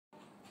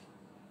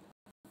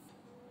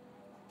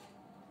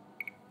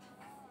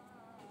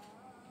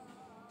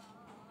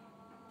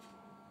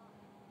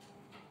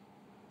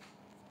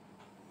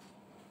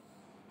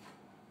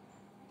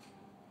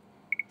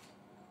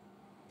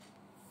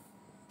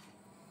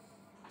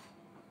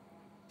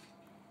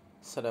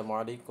Assalamu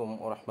alaikum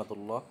wa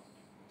rahmatullah.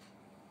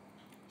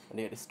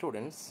 Dear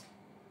students,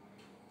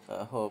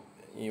 hope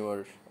you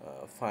are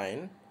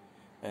fine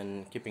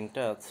and keeping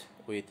touch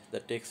with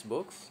the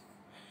textbooks.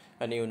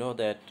 And you know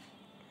that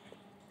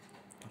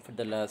for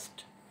the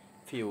last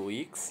few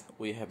weeks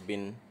we have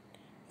been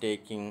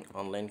taking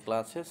online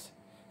classes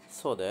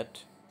so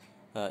that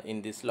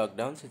in this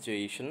lockdown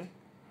situation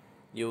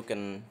you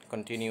can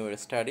continue your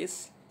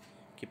studies,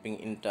 keeping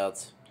in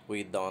touch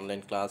with the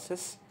online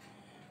classes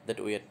that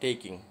we are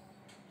taking.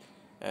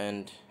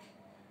 And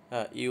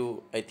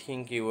I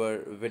think you are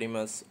very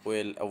much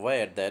well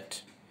aware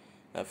that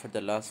for the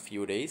last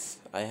few days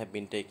I have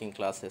been taking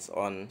classes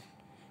on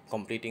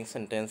completing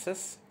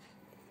sentences,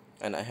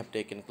 and I have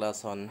taken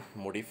class on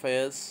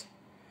modifiers,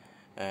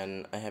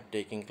 and I have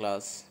taken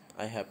class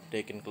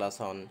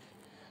on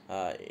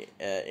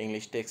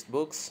English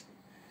textbooks.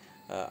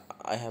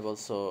 I have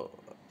also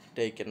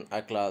taken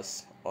a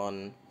class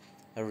on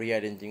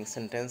rearranging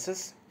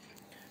sentences,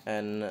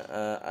 and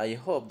I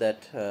hope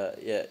that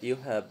yeah, you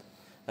have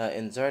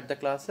enjoyed the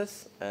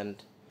classes, and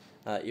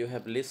you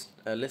have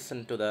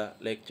listened to the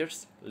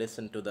lectures,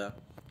 listened to the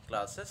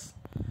classes,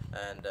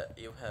 and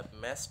you have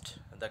matched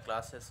the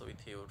classes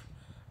with your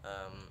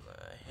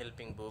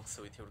helping books,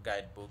 with your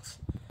guidebooks,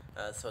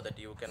 so that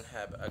you can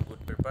have a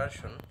good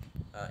preparation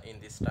in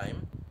this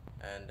time,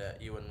 and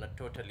you are not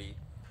totally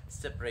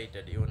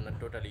separated, you are not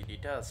totally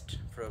detached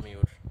from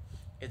your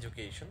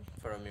education,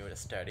 from your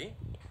study.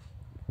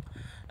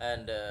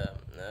 And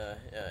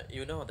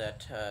you know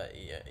that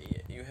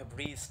you have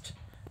reached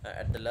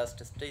at the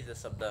last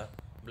stages of the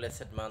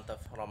blessed month of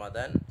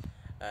Ramadan,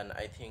 and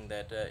I think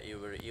that you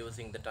were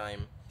using the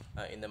time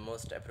in the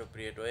most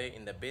appropriate way,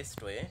 in the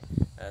best way,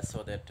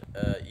 so that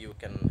you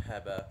can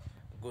have a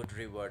good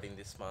reward in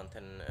this month.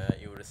 And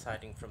you were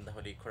reciting from the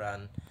Holy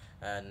Quran,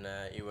 and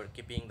you were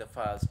keeping the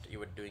fast, you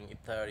were doing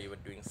iftar, you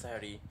were doing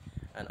sahri,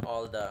 and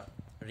all the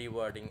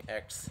rewarding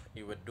acts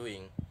you were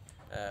doing.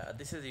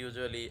 This is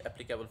usually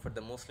applicable for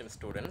the Muslim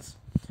students,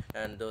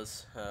 and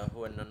those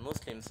who are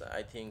non-Muslims,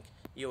 I think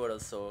you are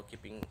also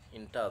keeping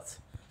in touch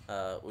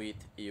with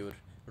your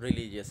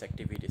religious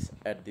activities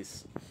at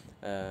this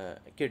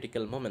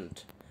critical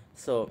moment.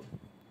 So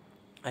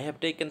I have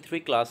taken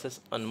 3 classes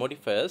on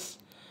modifiers.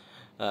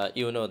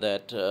 You know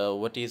that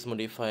what is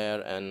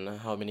modifier and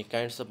how many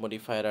kinds of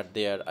modifier are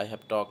there. I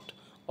have talked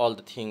all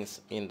the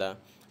things in the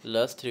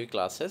last 3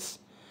 classes,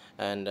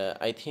 and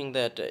I think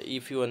that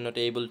if you are not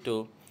able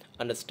to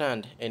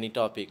understand any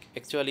topic,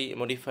 actually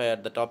modifier,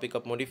 the topic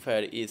of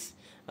modifier is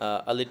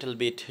a little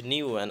bit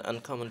new and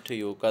uncommon to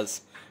you,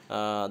 because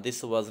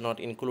this was not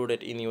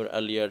included in your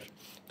earlier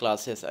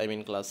classes, I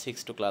mean class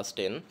 6 to class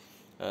 10.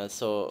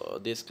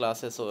 So these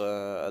classes,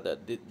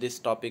 this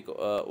topic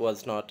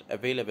was not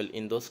available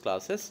in those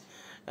classes,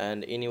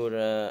 and in your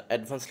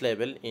advanced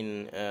level,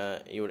 in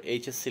your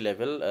HSC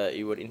level,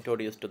 you were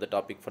introduced to the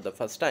topic for the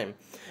first time.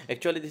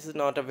 Actually this is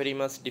not a very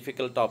much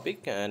difficult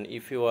topic, and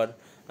if you are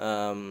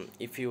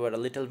a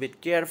little bit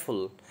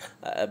careful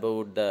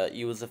about the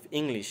use of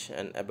English,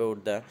 and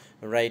about the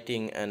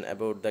writing, and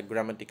about the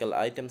grammatical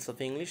items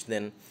of English,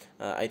 then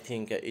I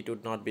think it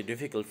would not be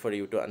difficult for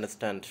you to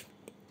understand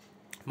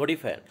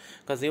modifier,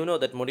 because you know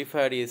that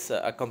modifier is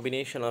a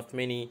combination of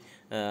many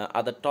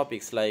other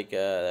topics, like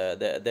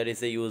there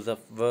is the use of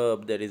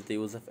verb, there is the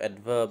use of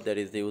adverb, there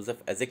is the use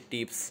of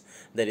adjectives,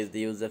 there is the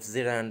use of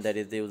gerund, there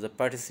is the use of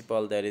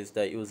participle, there is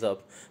the use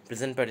of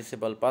present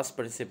participle, past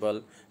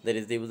participle, there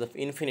is the use of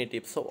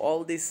infinitive. So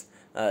all these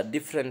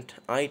different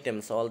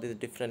items, all these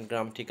different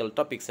grammatical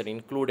topics are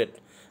included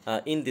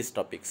in this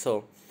topic.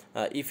 So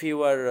if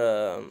you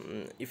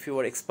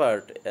are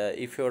expert,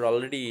 if you are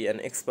already an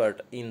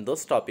expert in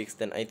those topics,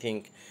 then I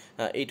think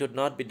it would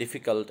not be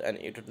difficult, and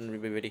it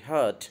would be very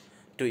hard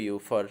to you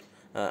for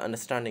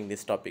understanding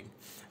this topic.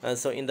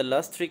 So in the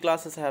last 3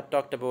 classes I have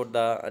talked about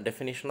the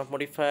definition of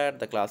modifier,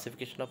 the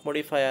classification of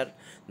modifier,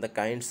 the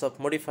kinds of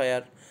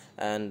modifier,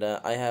 and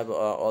I have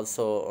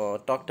also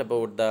talked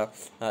about the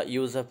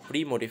use of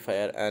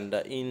pre-modifier, and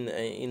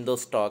in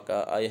those talk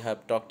I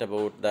have talked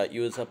about the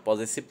use of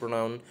possessive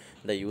pronoun,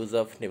 the use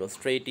of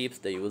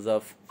demonstratives, the use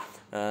of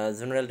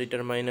general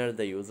determiner,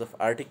 the use of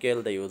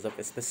article, the use of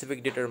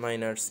specific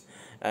determiners,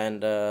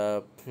 and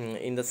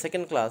in the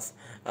second class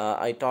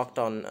I talked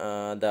on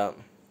the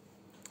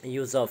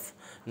use of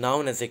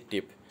noun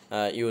adjective,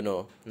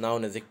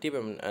 noun adjective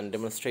and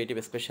demonstrative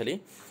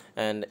especially.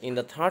 And in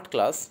the third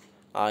class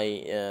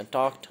I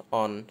talked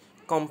on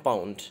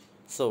compound.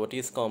 So what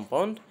is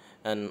compound,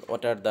 and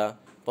what are the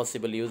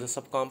possible uses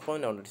of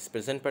compound, or it is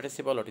present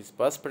participle, or it is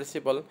past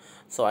participle.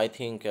 So I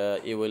think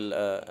you will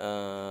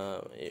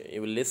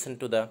listen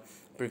to the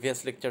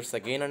previous lectures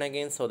again and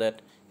again, so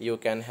that you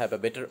can have a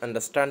better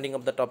understanding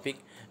of the topic,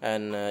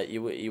 and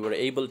you were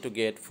able to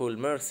get full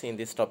marks in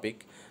this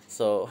topic.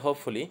 So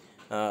hopefully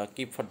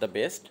keep for the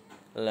best.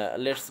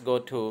 Let's go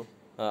to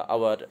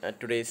our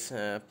today's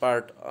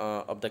part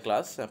of the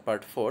class,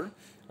 part 4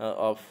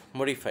 of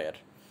modifier.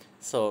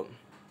 So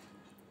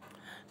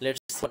let's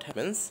see what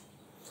happens.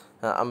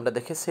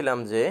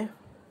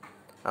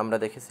 আমরা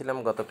দেখেছিলাম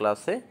গত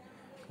ক্লাসে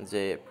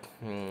যে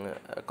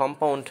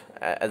compound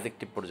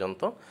adjective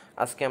পর্যন্ত।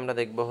 আজকে আমরা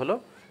দেখব হলো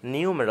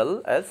নিউমেরাল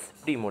অ্যাজ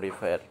প্রি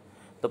মডিফায়ার।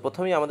 তো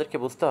প্রথমেই আমাদেরকে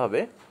বুঝতে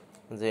হবে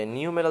যে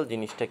নিউমেরাল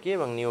জিনিসটা কী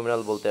এবং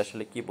নিউমেরাল বলতে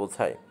আসলে কী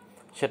বোঝায়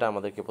সেটা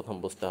আমাদেরকে প্রথম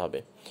বুঝতে হবে।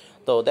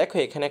 তো দেখো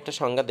এখানে একটা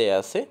সংজ্ঞা দেয়া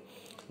আছে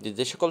যে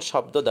যে সকল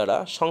শব্দ দ্বারা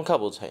সংখ্যা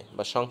বোঝায়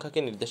বা সংখ্যাকে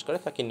নির্দেশ করে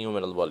তাকে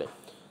নিউমেরাল বলে।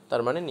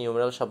 তার মানে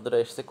নিউমেরাল শব্দটা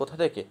এসেছে কোথা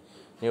থেকে?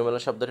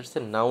 নিউমেরাল শব্দটা এসেছে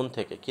নাউন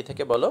থেকে। কী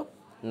থেকে বলো?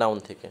 নাউন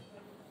থেকে।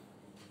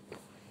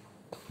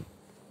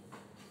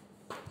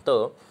 তো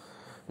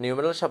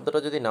নিউমেরাল শব্দটা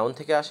যদি নাউন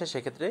থেকে আসে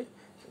সেক্ষেত্রে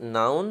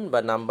নাউন বা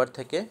নাম্বার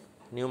থেকে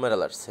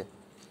নিউমেরাল আসছে,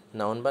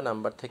 নাউন বা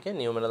নাম্বার থেকে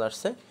নিউমেরাল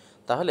আসছে।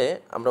 তাহলে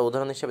আমরা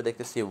উদাহরণ হিসেবে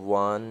দেখতেছি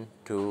 1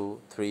 2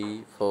 3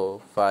 4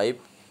 5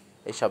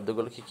 এই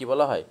শব্দগুলোকে কী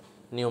বলা হয়?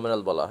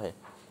 নিউমেরাল বলা হয়।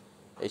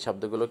 এই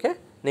শব্দগুলোকে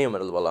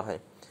নিউমেরাল বলা হয়।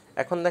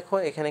 এখন দেখো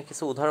এখানে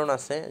কিছু উদাহরণ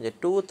আছে যে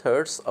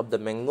 2/3 of the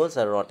mangoes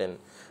R rotten,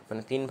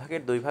 মানে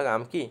 3/2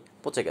 আম কি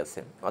পচে গেছে,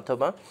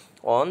 অথবা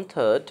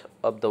 1/3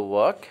 of the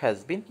work has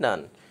been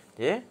ডান,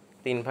 যে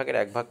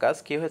 3/1 কাজ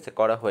কী হয়েছে?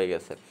 করা হয়ে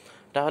গেছে।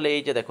 তাহলে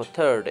এই যে দেখো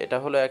থার্ড, এটা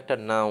হলো একটা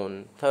নাউন,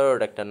 থার্ড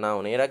একটা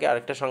নাউন, এর আগে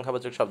আরেকটা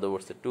সংখ্যাবাচক শব্দ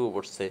বসছে, 2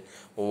 বসছে,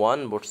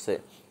 1 বসছে,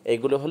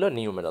 এইগুলো হলো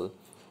নিউমেরাল।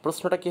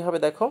 প্রশ্নটা কী হবে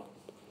দেখো,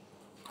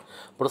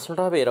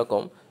 প্রশ্নটা হবে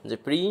এরকম যে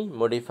pre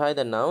modify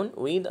the noun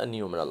with a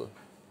numeral,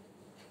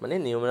 মানে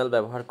নিউমেরাল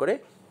ব্যবহার করে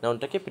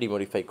নাউনটাকে প্রি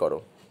মডিফাই করো।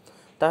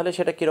 তাহলে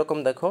সেটা কীরকম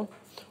দেখো,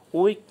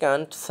 we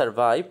can't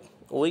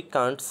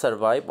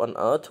survive on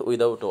earth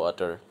without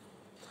water,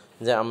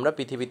 যে আমরা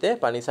পৃথিবীতে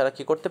পানি ছাড়া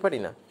কী করতে পারি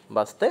না?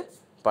 বাঁচতে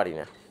পারি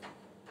না।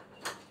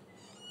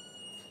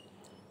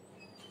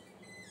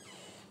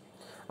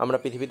 আমরা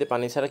পৃথিবীতে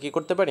পানি ছাড়া কী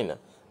করতে পারি না?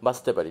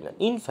 বাঁচতে পারি না।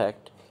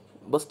 ইনফ্যাক্ট,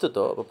 বস্তুত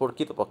বা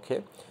প্রকৃতপক্ষে,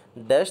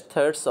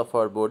 -3 of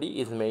our body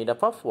is made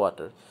up of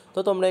water. তো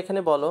তোমরা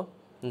এখানে বলো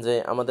যে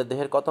আমাদের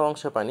দেহের কত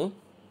অংশ পানি?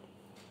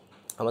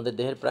 আমাদের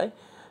দেহের প্রায়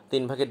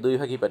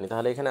 3/2 পানি।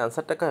 তাহলে এখানে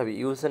আনসারটা কী হবে?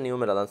 Use a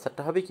numeral.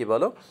 আনসারটা হবে কি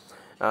বলো?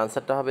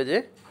 আনসারটা হবে যে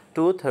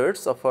 2/3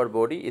 of our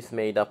body is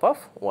made up of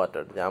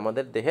water, যে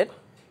আমাদের দেহের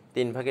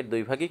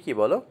 3/2 কী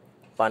বলো?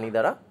 পানি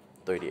দ্বারা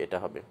তৈরি, এটা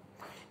হবে।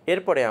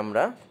 এরপরে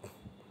আমরা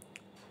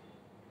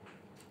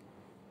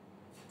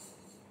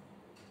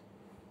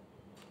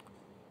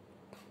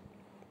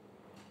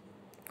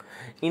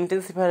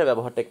ইন্টেন্সিফায়ারের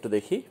ব্যবহারটা একটু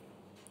দেখি।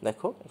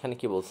 দেখো এখানে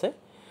কি বলছে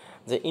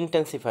যে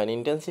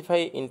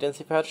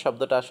ইন্টেন্সিফায়ার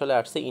শব্দটা আসলে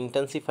আসছে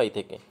ইন্টেন্সিফাই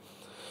থেকে।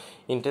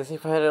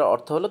 ইন্টেন্সিফায়ারের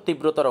অর্থ হলো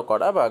তীব্রতর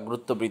করা বা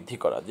গুরুত্ব বৃদ্ধি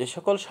করা। যে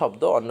সকল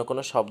শব্দ অন্য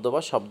কোনো শব্দ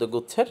বা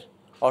শব্দগুচ্ছের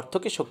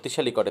অর্থকে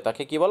শক্তিশালী করে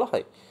তাকে কি বলা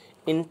হয়?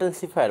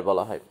 ইন্টেন্সিফায়ার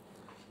বলা হয়।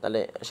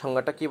 তাহলে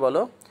সংজ্ঞাটা কি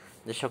বলো?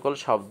 যে সকল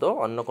শব্দ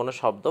অন্য কোনো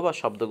শব্দ বা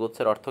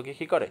শব্দগুচ্ছের অর্থকে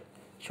কী করে?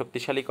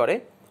 শক্তিশালী করে,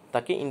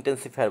 তাকে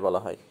ইন্টেন্সিফায়ার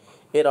বলা হয়।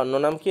 এর অন্য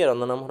নাম কি? এর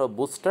অন্য নাম হলো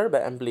বুস্টার বা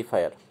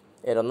অ্যাম্প্লিফায়ার।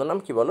 এর অন্য নাম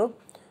কি বলো?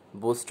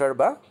 বুস্টার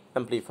বা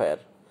অ্যাম্প্লিফায়ার।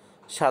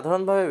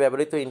 সাধারণভাবে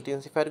ব্যবহৃত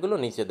ইন্টেন্সিফায়ারগুলো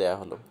নিচে দেওয়া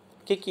হলো।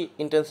 কী কী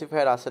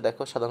ইন্টেন্সিফায়ার আছে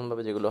দেখো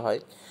সাধারণভাবে যেগুলো হয়: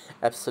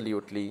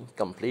 absolutely,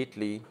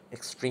 completely,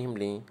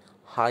 extremely,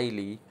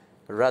 highly,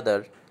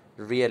 rather,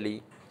 really,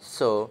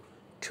 so,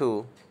 two,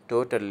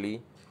 totally,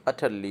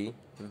 আটারলি,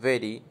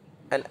 very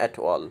and at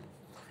all,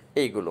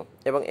 এইগুলো।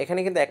 এবং এখানে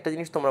কিন্তু একটা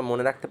জিনিস তোমরা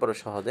মনে রাখতে পারো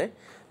সহজে,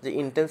 যে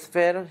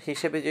ইন্টেন্সিফায়ার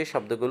হিসেবে যে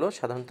শব্দগুলো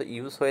সাধারণত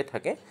ইউজ হয়ে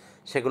থাকে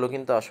সেগুলো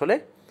কিন্তু আসলে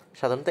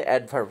সাধারণত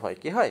অ্যাডভার্ব হয়।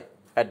 কি হয়?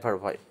 অ্যাডভার্ব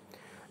হয়।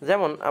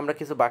 যেমন আমরা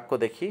কিছু বাক্য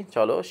দেখি,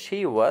 চলো। শি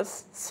ওয়াজ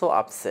সো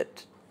আপসেট,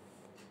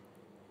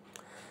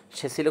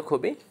 সে ছিল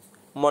খুবই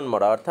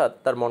মনমরা, অর্থাৎ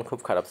তার মন খুব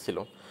খারাপ ছিল।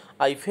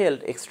 I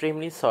felt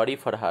extremely sorry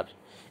for her,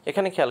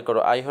 এখানে খেয়াল করো,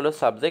 আই হলো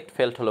সাবজেক্ট,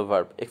 ফেল্ট হলো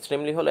ভার্ব,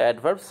 এক্সট্রিমলি হলো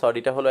অ্যাডভার্ব,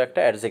 সরিটা হলো একটা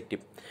অ্যাডজেক্টিভ।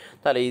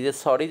 তাহলে এই যে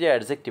সরি যে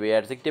অ্যাডজেক্টিভ, এই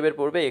অ্যাডজেক্টিভের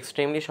পূর্বে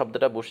এক্সট্রিমলি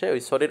শব্দটা বসে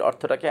ওই সরির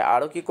অর্থটাকে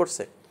আরও কী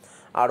করছে?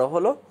 আরও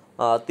হলো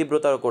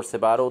তীব্রতর করছে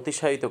বা আরও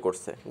অতিশায়িত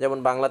করছে। যেমন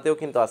বাংলাতেও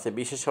কিন্তু আছে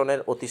বিশেষণের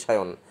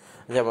অতিশায়ন,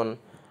 যেমন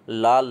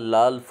লাল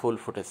লাল ফুল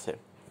ফুটেছে।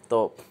 তো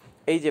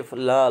এই যে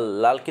লাল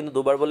লাল কিন্তু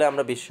দুবার বলে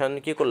আমরা বিশেষণ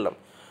কী করলাম?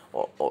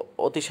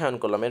 অতিশায়ন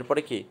করলাম।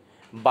 এরপরে কি?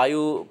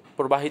 বায়ু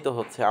প্রবাহিত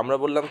হচ্ছে, আমরা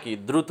বললাম কি?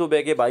 দ্রুত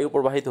বেগে বায়ু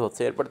প্রবাহিত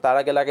হচ্ছে। এরপরে তার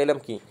আগে লাগাইলাম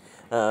কি?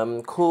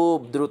 খুব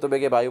দ্রুত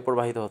বেগে বায়ু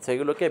প্রবাহিত হচ্ছে।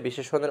 এগুলোকে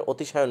বিশেষণের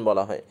অতিশায়ন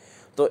বলা হয়।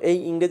 তো এই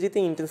ইংরেজিতে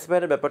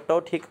ইন্টেন্সিফায়ারের ব্যাপারটাও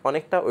ঠিক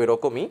অনেকটা ওই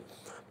রকমই।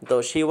 তো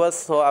শি ওয়াজ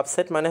সো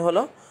আপসেট মানে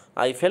হলো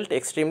I felt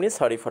extremely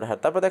sorry for her.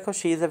 তারপর দেখো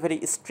she is a very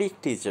strict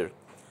teacher.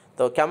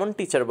 তো কেমন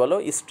টিচার বলো?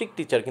 স্ট্রিক্ট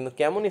টিচার, কিন্তু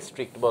কেমন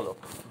স্ট্রিক্ট বলো?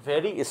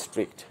 Very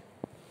strict.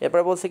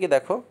 এরপরে বলছে কি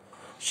দেখো,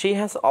 she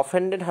has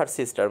offended her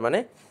sister, মানে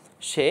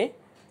সে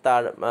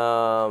তার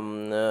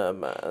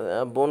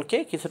বোনকে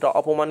কিছুটা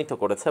অপমানিত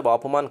করেছে বা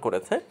অপমান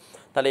করেছে।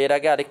 তাহলে এর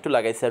আগে আরেকটু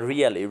লাগাইছে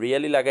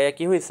রিয়েলি লাগাইয়া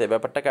কি হয়েছে?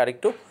 ব্যাপারটাকে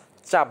আরেকটু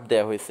চাপ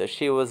দেওয়া হয়েছে।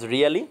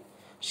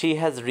 She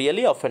has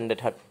really offended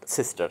her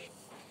sister.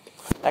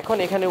 এখন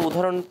এখানে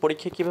উদাহরণ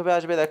পরীক্ষা কীভাবে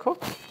আসবে দেখো,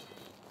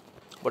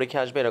 পরীক্ষা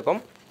আসবে এরকম: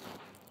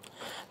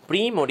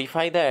 pre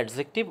modify the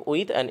adjective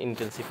with an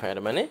intensifier,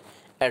 মানে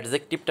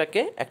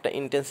অ্যাডজেক্টিভটাকে একটা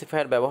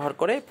ইন্টেন্সিফায়ার ব্যবহার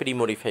করে প্রি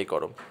মডিফাই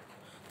করো।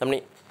 তার মানে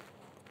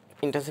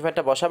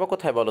ইন্টেন্সিফায়ারটা বসাবো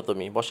কোথায় বলো?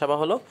 তুমি বসাবা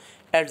হলো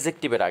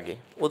অ্যাডজেক্টিভের আগে।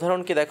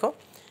 উদাহরণ কি দেখো,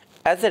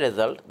 as a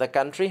result the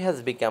country has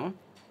become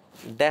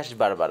dash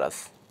বারবারাস,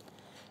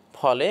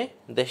 ফলে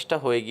দেশটা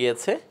হয়ে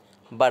গিয়েছে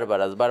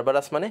বারবারাস।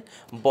 বারবারাস মানে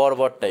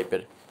বর্বর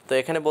টাইপের। তো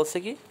এখানে বলছে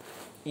কি,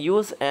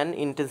 use an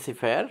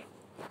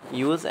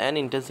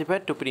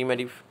intensifier two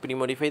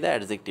premodify the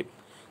adjective.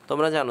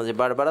 তোমরা জানো যে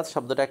বারবারাস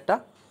শব্দটা একটা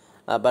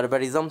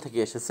বারবারিজম থেকে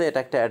এসেছে, এটা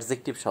একটা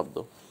অ্যাডজেক্টিভ শব্দ।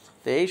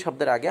 তো এই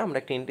শব্দের আগে আমরা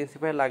একটা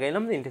ইন্টেন্সিফায়ার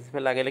লাগাইলাম,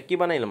 ইন্টেন্সিফায়ার লাগাইলে কী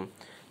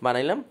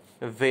বানাইলাম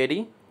ভেরি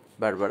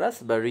বারবারাস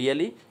বা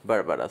রিয়েলি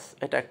বারবারাস।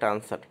 এটা একটা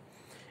আনসার।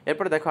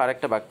 এরপরে দেখো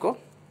আরেকটা বাক্য,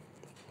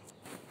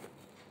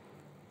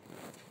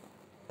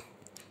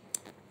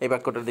 এই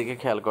বাক্যটার দিকে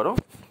খেয়াল করো।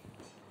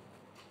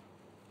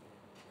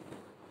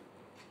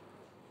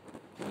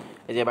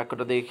 এই যে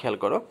বাক্যটার দিকে খেয়াল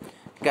করো,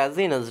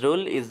 Kazi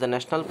Nazrul is the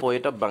national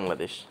poet of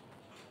Bangladesh.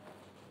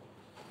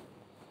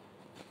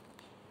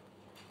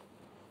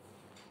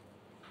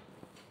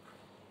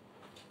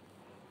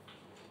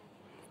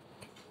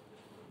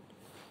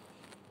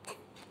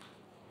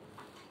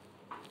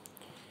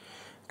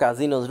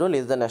 Kazi Nazrul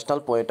is the national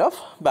poet of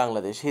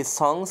Bangladesh. His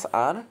songs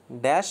R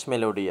dash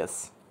melodious.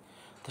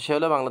 তো সে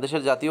হলো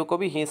বাংলাদেশের জাতীয়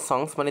কবি। হিজ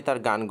সংস মানে তার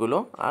গানগুলো,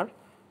 আর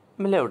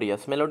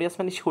মেলোডিয়াস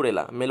মানে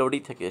সুরেলা, মেলোডি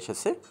থেকে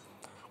এসেছে।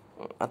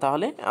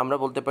 তাহলে আমরা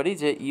বলতে পারি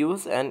যে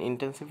use an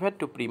intensifier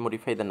two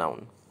premodify the noun.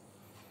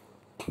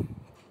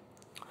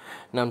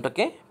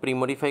 নাউনটাকে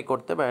premodify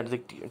করতে বা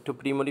adjective two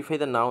premodify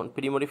the noun,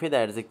 premodify the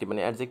adjective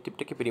মানে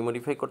অ্যাডজেক্টিভটাকে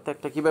প্রিমডিফাই করতে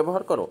একটা কী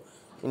ব্যবহার করো,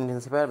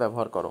 ইন্টেন্সিফায়ার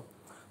ব্যবহার করো।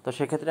 তো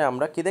সেক্ষেত্রে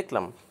আমরা কি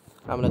দেখলাম,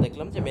 আমরা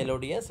দেখলাম যে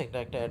মেলোডিয়াস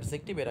একটা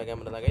অ্যাডজেক্টিভ। এর আগে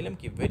আমরা লাগাইলাম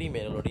কি ভেরি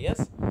মেলোডিয়াস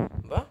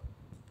বা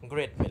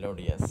গ্রেট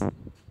মেলোডিয়াস।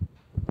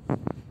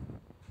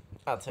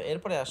 আচ্ছা,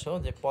 এরপরে আসো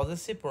যে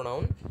পজেসিভ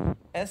প্রোনাউন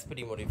অ্যাজ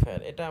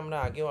প্রিমডিফায়ার। এটা আমরা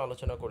আগেও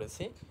আলোচনা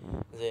করেছি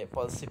যে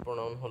পজেসিভ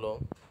প্রোনাউন হলো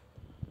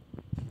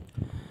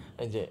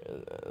এই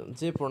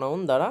যে প্রোনাউন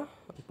দ্বারা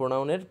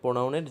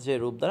প্রোনাউনের যে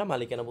রূপ দ্বারা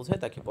মালিকানা বোঝায়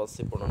তাকে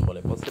পজেসিভ প্রোনাউন বলে।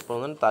 পজেসিভ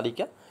প্রোনাউন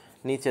তালিকা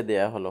নিচে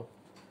দেয়া হলো,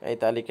 এই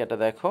তালিকাটা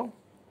দেখো।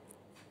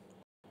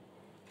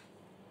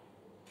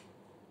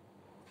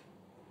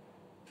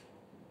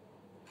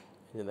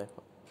 এই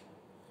দেখো,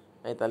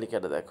 এই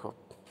তালিকাটা দেখো।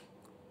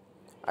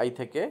 আই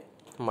থেকে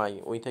মাই,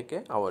 ওই থেকে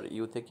আওয়ার,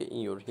 ইউ থেকে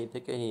ইউর, হি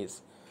থেকে হিজ,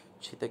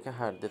 সি থেকে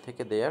হার, দে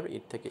থেকে দেয়ার,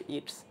 ইট থেকে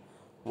ইটস,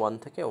 ওয়ান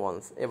থেকে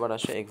ওয়ান্স। এবার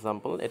আসে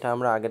এক্সাম্পল। এটা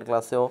আমরা আগের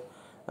ক্লাসেও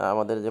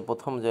আমাদের যে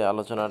প্রথম যে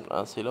আলোচনা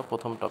ছিল,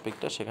 প্রথম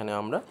টপিকটা, সেখানে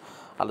আমরা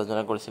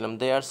আলোচনা করেছিলাম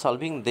দে আর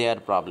সলভিং দেয়ার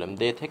প্রবলেম।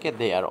 দে থেকে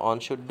দেয়ার, one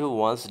should do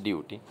one's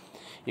duty,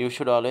 you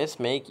should always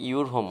make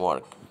your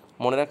homework.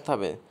 মনে রাখতে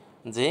হবে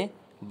যে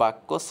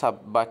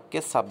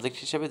বাক্যের সাবজেক্ট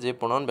হিসেবে যে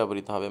প্রোনাউন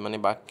ব্যবহৃত হবে, মানে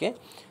বাক্যে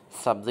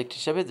সাবজেক্ট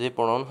হিসেবে যে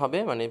প্রোনাউন হবে,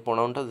 মানে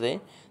প্রোনাউনটা যে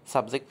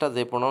সাবজেক্টটা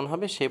যে প্রোনাউন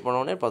হবে সেই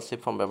প্রোনাউনের পজিটিভ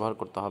ফর্ম ব্যবহার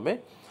করতে হবে।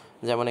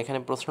 যেমন এখানে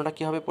প্রশ্নটা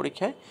কী হবে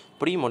পরীক্ষায়,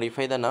 pre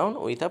modify the noun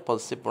with a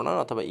positive pronoun,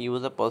 অথবা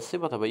ইউজ আ পজিটিভ,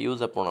 অথবা ইউজ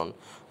আ প্রোনাউন।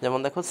 যেমন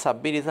দেখো,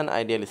 Sabbir is an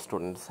ideal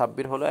student.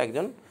 Sabbir হলো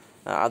একজন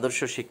আদর্শ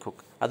শিক্ষক,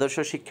 আদর্শ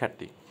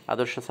শিক্ষার্থী,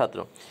 আদর্শ ছাত্র।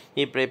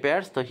 হি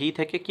প্রিপেয়ার্স, তো হি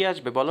থেকে কি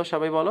আসবে বলো,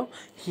 সবাই বলো,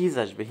 হিজ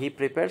আসবে। হি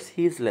প্রিপেয়ার্স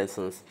হিজ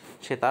লেসন্স,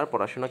 সে তার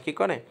পড়াশোনা কী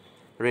করে,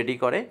 রেডি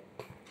করে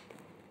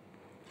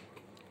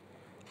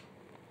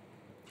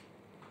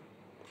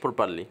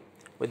properly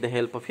with the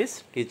help of his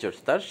teachers,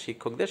 তার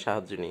শিক্ষকদের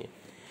সাহায্য নিয়ে।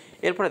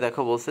 এরপরে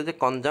দেখো বলছে যে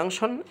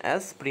কনজাংশন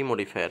অ্যাজ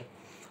প্রিমডিফায়ার।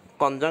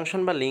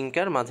 কনজাংশন বা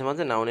লিঙ্কার মাঝে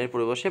মাঝে নাউনের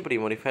পরিবর্তে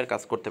প্রিমডিফায়ার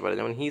কাজ করতে পারে।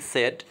 যেমন he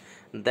said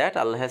that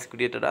Allah has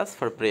created us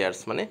for prayers,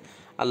 মানে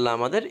আল্লাহ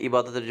আমাদের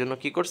ইবাদতের জন্য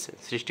কী করছে,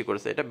 সৃষ্টি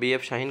করেছে। এটা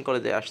বিএফ শাহিন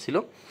কলেজে আসছিল।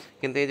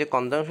 কিন্তু এই যে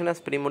কনজাংশন অ্যাজ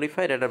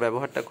প্রিমডিফায়ার, এটার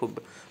ব্যবহারটা খুব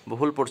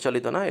বহুল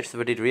প্রচলিত না। It's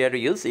very rare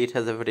use, it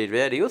has a very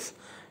rare use,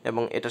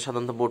 এবং এটা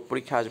সাধারণত বোর্ড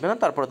পরীক্ষা আসবে না।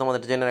 তারপরে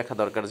তোমাদের জেনে রাখা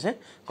দরকার যে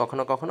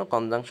কখনো কখনো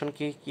কনজাংশন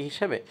কী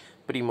হিসেবে,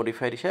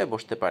 প্রিমডিফায়ার হিসেবে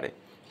বসতে পারে,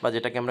 বা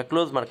যেটাকে আমরা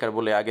ক্লোজ মার্কার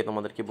বলে আগে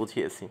তোমাদেরকে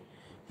বুঝিয়েছি।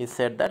 He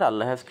said that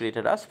Allah has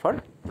created us for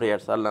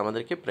prayers, আল্লাহ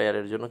আমাদেরকে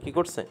প্রেয়ারের জন্য কী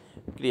করছে,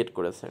 ক্রিয়েট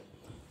করেছে।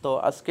 তো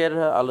আজকের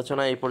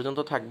আলোচনা এই পর্যন্ত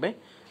থাকবে।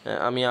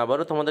 আমি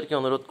আবারও তোমাদেরকে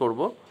অনুরোধ করব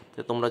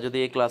যে তোমরা যদি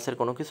এই ক্লাসের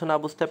কোনো কিছু না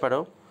বুঝতে পারো,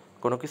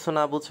 কোনো কিছু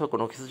না বুঝো,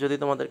 কোনো কিছু যদি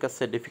তোমাদের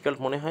কাছে ডিফিকাল্ট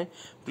মনে হয়,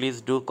 please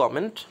do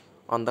comment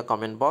on the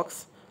comment box.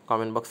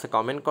 Comment বক্সে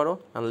কমেন্ট করো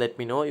and let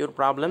me no your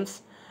problems,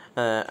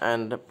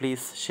 and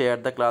please share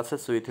the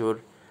classes with your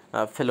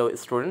fellow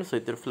students,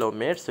 with your fellow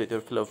Mets, with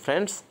your fellow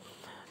friends.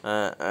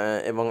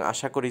 এবং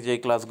আশা করি যে এই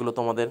ক্লাসগুলো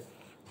তোমাদের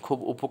খুব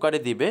উপকারে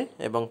দিবে,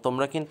 এবং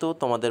তোমরা কিন্তু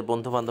তোমাদের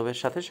বন্ধুবান্ধবের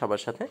সাথে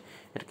সবার সাথে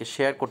এটাকে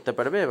শেয়ার করতে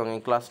পারবে। এবং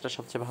এই ক্লাসটা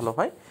সবচেয়ে ভালো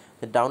হয়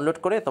ডাউনলোড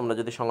করে তোমরা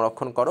যদি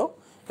সংরক্ষণ করো,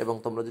 এবং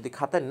তোমরা যদি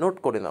খাতায় নোট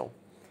করে নাও,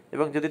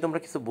 এবং যদি তোমরা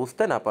কিছু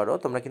বুঝতে না পারো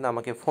তোমরা কিন্তু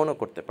আমাকে ফোনও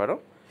করতে পারো।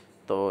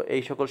 তো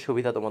এই সকল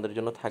সুবিধা তোমাদের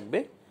জন্য থাকবে।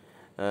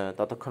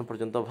 ততক্ষণ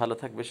পর্যন্ত ভালো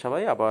থাকবে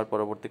সবাই। আবার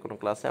পরবর্তী কোনো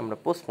ক্লাসে আমরা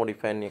পোস্ট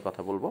মডিফায়ার নিয়ে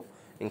কথা বলবো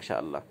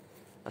ইনশাআল্লাহ।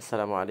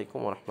 আসসালামু আলাইকুম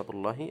ওয়া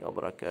রাহমাতুল্লাহি ওয়া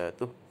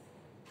বারাকাতুহু।